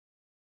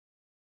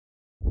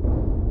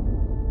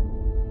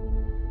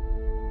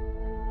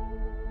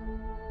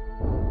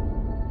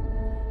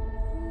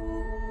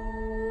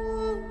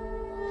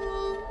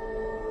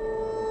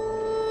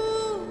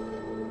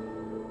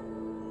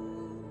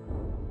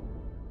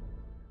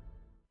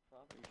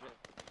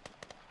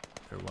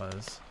There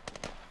was.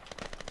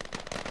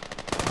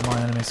 I'm on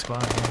enemy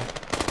squad here.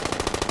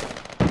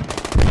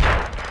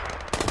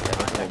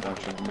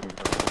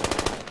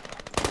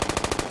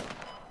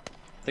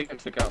 I think I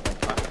took out like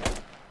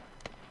 5.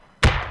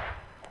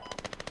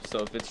 So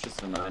if it's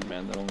just a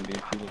 9-man, that'll only be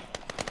a few.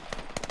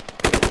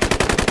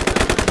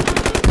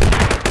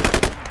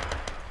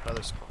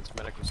 Other squad's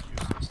medic was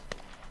useless.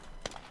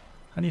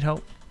 I need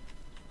help.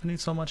 I need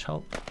so much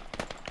help.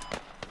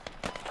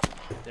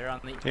 They're on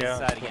the east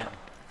side again.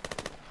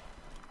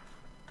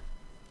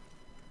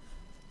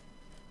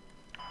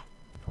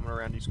 Coming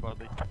around you, squad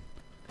lead.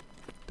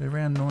 They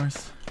ran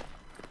north.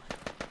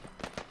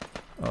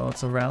 Oh,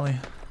 it's a rally.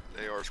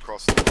 AR's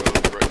crossing the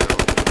road right now.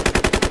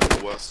 To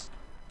the west.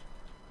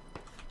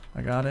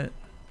 I got it.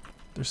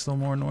 There's still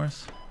more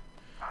north.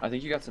 I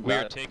think you got some. We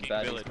are taking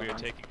village. We are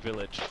taking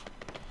village.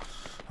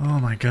 Oh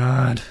my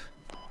god.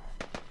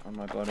 On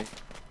my buddy.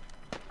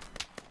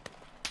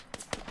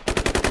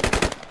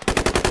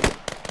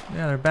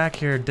 Yeah, they're back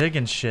here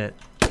digging shit.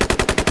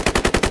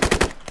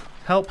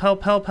 Help,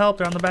 help, help, help.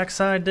 They're on the back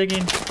side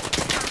digging.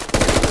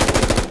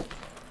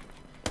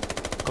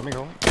 Coming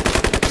home.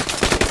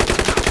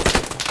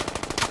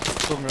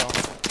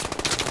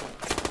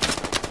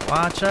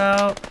 Watch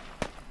out.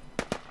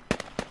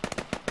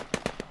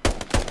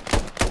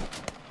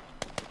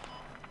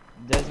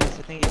 Desmond, I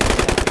think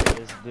it's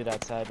this dude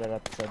outside, right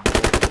outside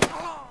the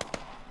door.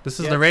 This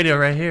is the radio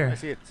right here. I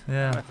see it.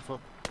 Yeah. I'm at the foot.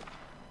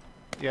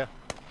 Yeah.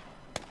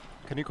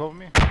 Can you cover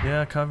me?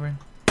 Yeah, covering.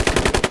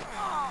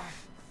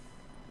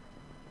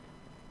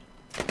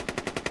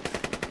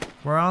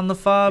 We're on the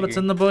fob. It's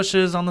in the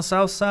bushes on the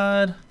south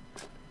side.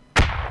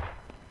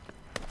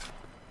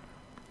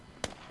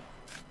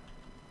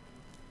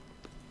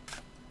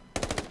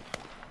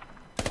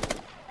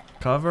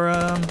 Cover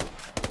him.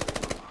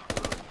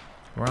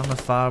 We're on the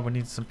fob. We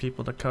need some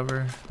people to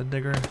cover the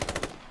digger.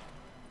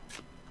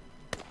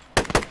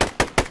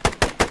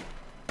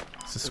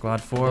 This is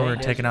squad 4. We're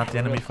taking out the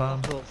enemy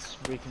fob.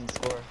 Freaking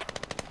score.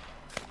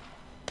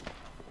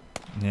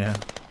 Yeah.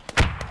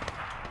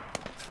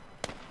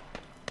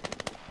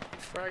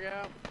 Frag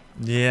out.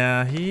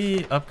 Yeah,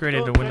 he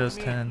upgraded to Windows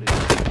 10.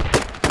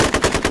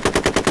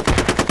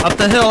 Up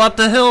the hill,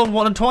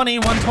 120,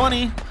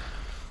 120.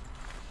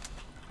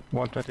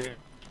 120.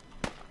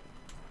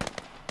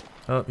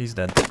 Oh, he's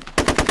dead.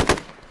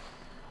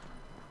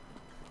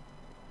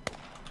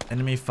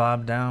 Enemy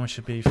fob down. We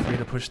should be free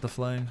to push the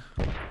flag.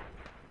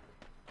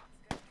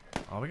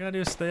 All we gotta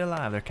do is stay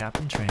alive. They're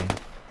Captain Train.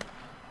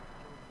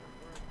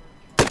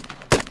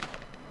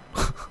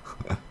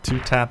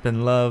 2-tap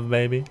in love,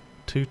 baby.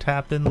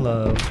 2-tap in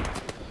love.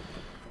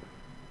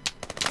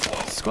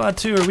 Squad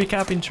 2, are we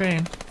Captain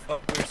Train? Oh,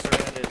 we're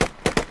surrounded.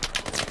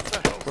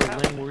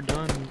 Berlin, we're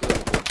done.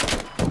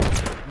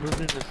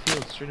 Moving to the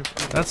field, straight in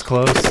front. That's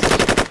close.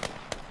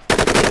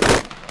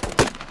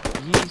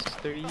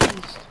 East, they're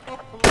east.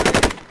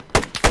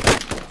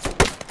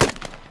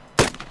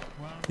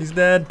 He's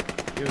dead.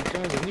 Yo, guys,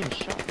 I'm getting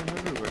shot from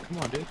everywhere. Come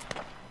on, dude.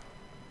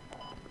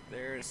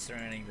 They're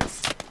surrounding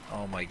this.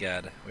 Oh my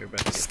god, we're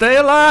about to Stay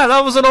alive.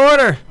 That was an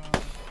order.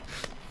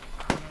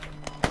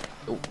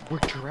 Oh, we're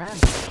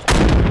trapped.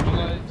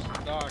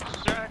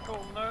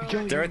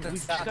 Yo, They're at the we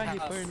south just got hit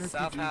by house. an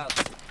South RPG.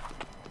 house.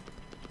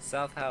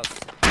 South house.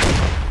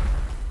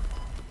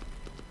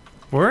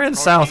 We're in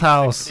South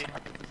House.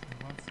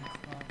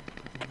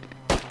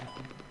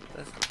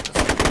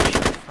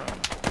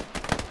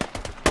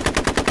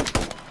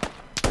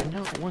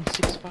 No,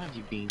 165,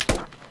 you beans.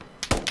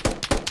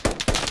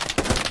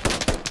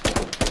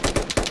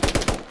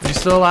 Are you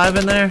still alive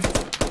in there?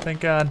 Thank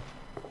God.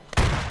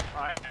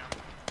 I am.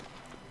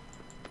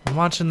 I'm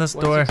watching this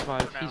door.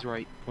 165, he's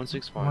right.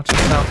 165. I'm watching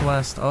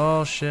southwest.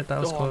 Oh shit,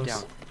 that was I'm close.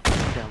 down.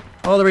 I'm down.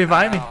 Oh, they're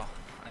reviving. Wow.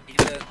 I need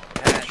to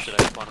patch.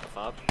 Should I spawn a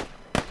fob?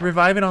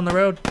 Reviving on the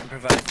road.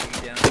 Improvise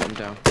you down. I'm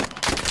down.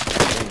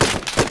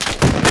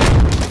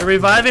 They're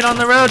reviving on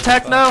the road,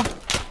 Techno.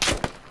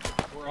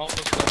 We're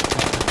almost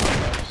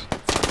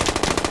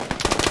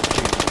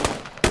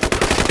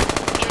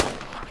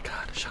Oh my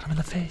God, I shot him in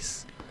the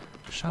face.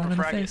 Shot him in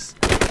the face.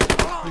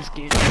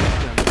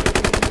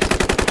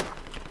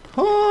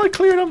 Oh, I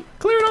cleared him.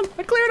 Cleared him.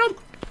 I cleared him.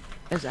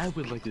 As I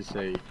would like to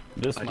say,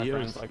 This, my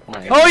friend, is like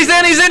my... Oh, he's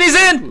in. He's in. He's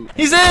in.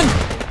 He's in.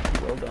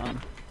 Well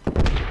done.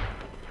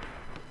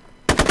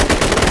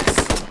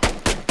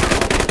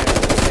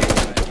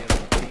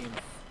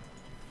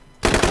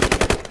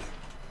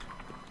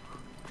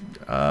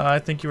 I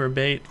think you were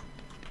bait.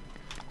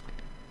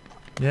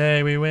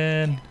 Yay, we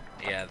win.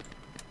 Yeah.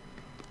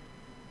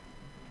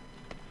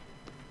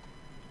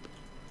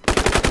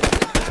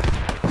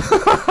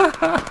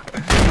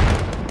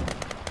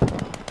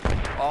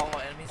 Oh,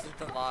 enemies with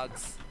the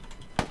logs.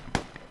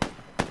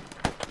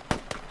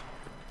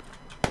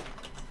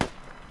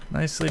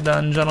 Nicely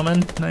done,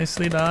 gentlemen.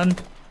 Nicely done.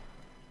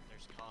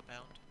 There's a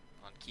compound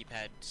on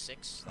keypad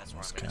 6. That's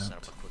where Almost I'm going to set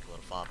up capped. a quick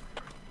little fob.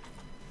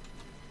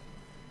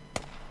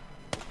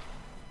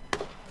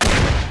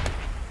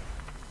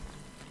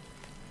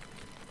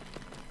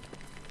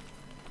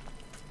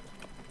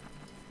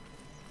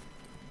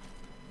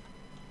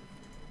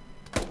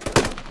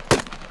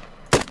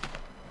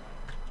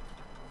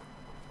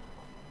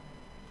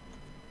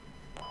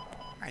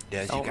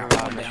 guys, you Don't got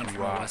revive one me. down from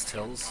the West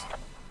Hills.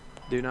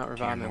 Do not To your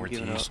revive me. I'm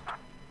giving up. northeast.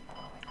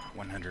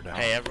 100 out.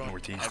 Hey, everyone,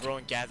 northeast.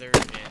 everyone gather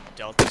in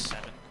Delta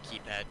 7,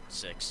 keypad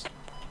 6.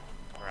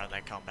 Around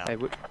that compound. Hey,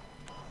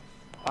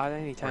 I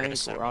any We're gonna tank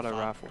set or up a auto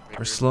fire. rifle.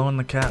 We're slowing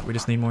the cat. We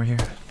just need more here.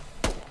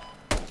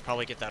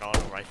 Probably get that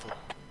auto rifle.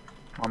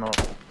 On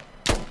the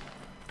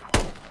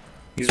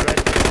He's right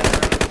in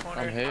the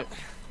corner. I'm hit.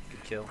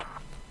 Good kill.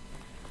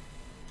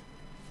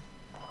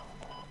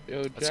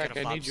 Yo, Let's Jack, get a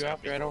I fob need you set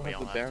after. I before don't we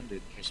have all the have to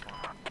bandage.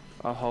 respawn.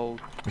 I'll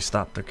hold We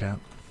stopped their cat.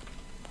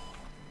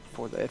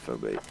 for the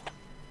FOB.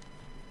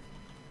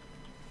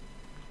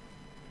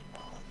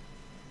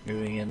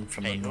 Moving in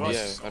from Hey, the who else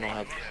north. is- I don't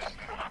have.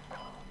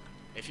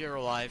 If you're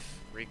alive,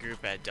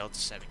 regroup at Delta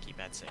 7,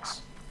 keypad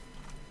 6.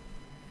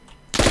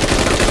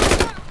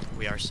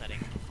 We are setting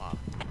a fob.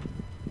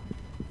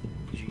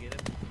 Did you get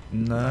it?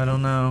 No, I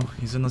don't know.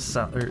 He's in the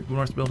south or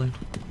north building.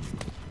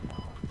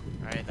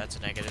 Alright, that's a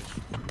negative.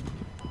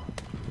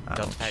 Ouch.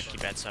 Delta pad,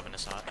 keypad 7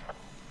 is hot.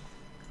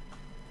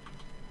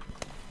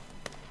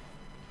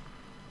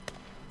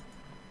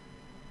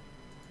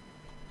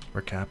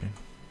 We're capping.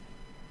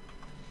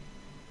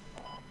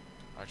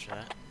 Roger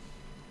that.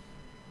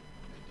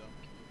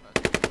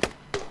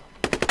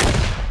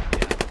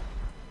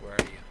 Where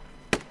are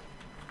you?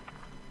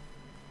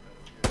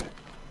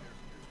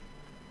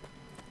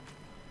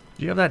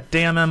 Do you have that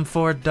damn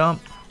M4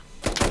 dump?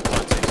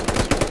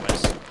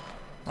 West.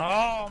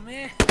 Oh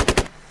man!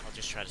 I'll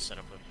just try to set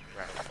up a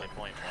rally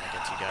point when I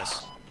get to you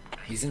guys.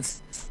 He's in.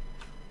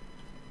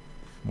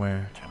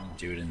 Where? Trying to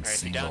do it in Alright,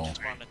 if you're down, single.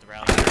 just spawn at the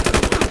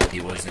rally. He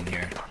was in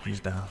here.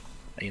 He's down.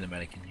 I need a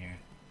medic in here.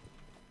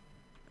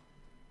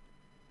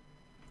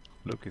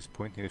 Look, he's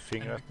pointing a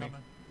finger at me,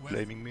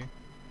 blaming me.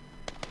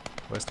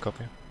 West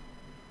copy.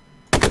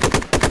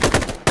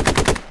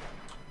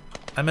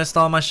 I missed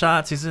all my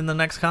shots. He's in the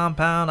next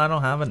compound. I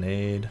don't have a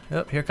nade.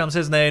 Yep, here comes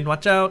his nade.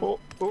 Watch out. Oh,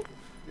 oh.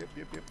 Yep.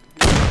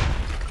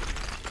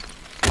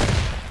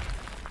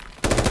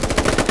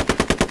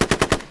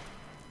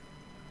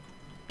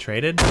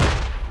 Traded? I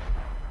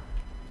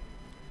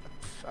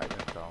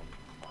went down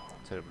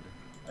terribly.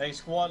 Hey,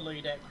 squad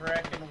lead, that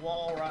crack in the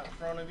wall right in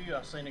front of you.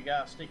 I seen a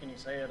guy sticking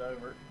his head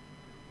over it.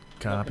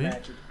 Copy. Looking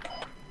at you.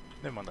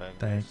 Never mind.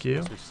 Thank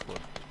you. Switch squad.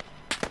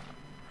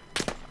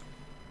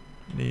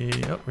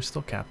 Yep, we're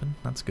still capping.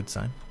 That's a good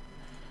sign.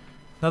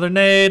 Another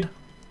nade.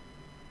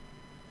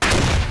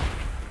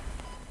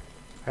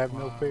 Have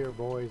no fear,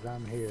 boys.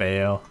 I'm here.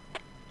 Fail.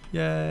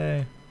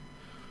 Yay.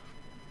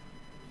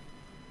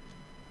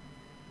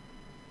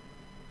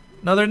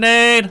 Another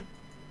nade.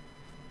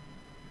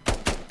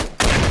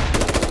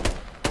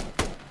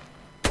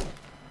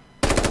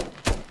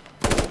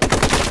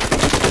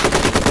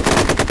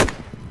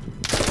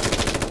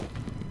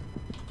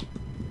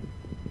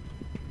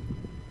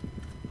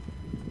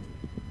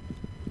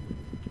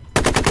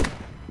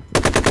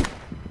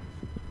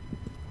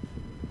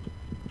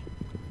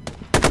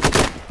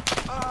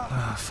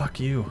 Ah, fuck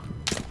you.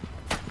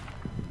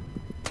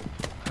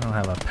 I don't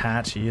have a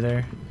patch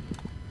either.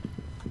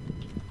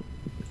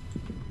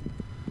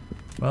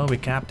 Well, we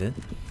capped it,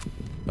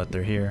 but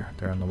they're here.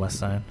 They're on the west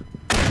side.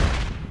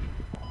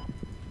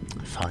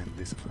 Find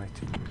this fight.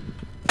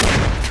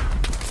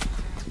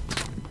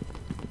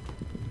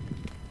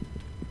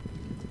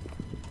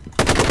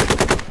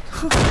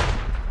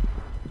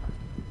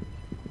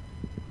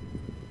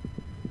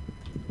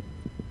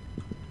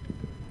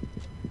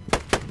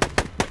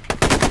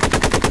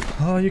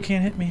 Oh, you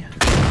can't hit me.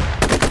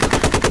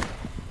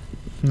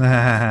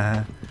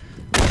 Nah.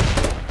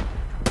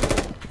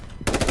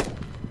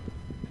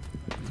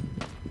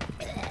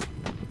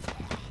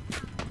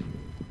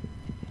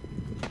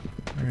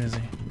 Where is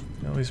he?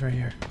 Oh, he's right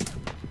here.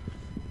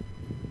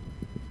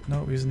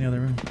 Nope, he's in the other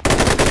room.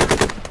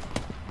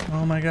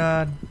 Oh my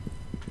god.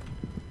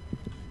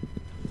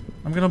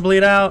 I'm gonna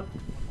bleed out.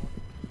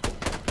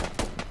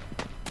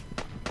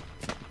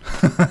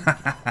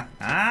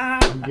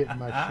 I'm getting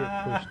my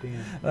shit pushed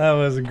in. That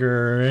was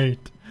great.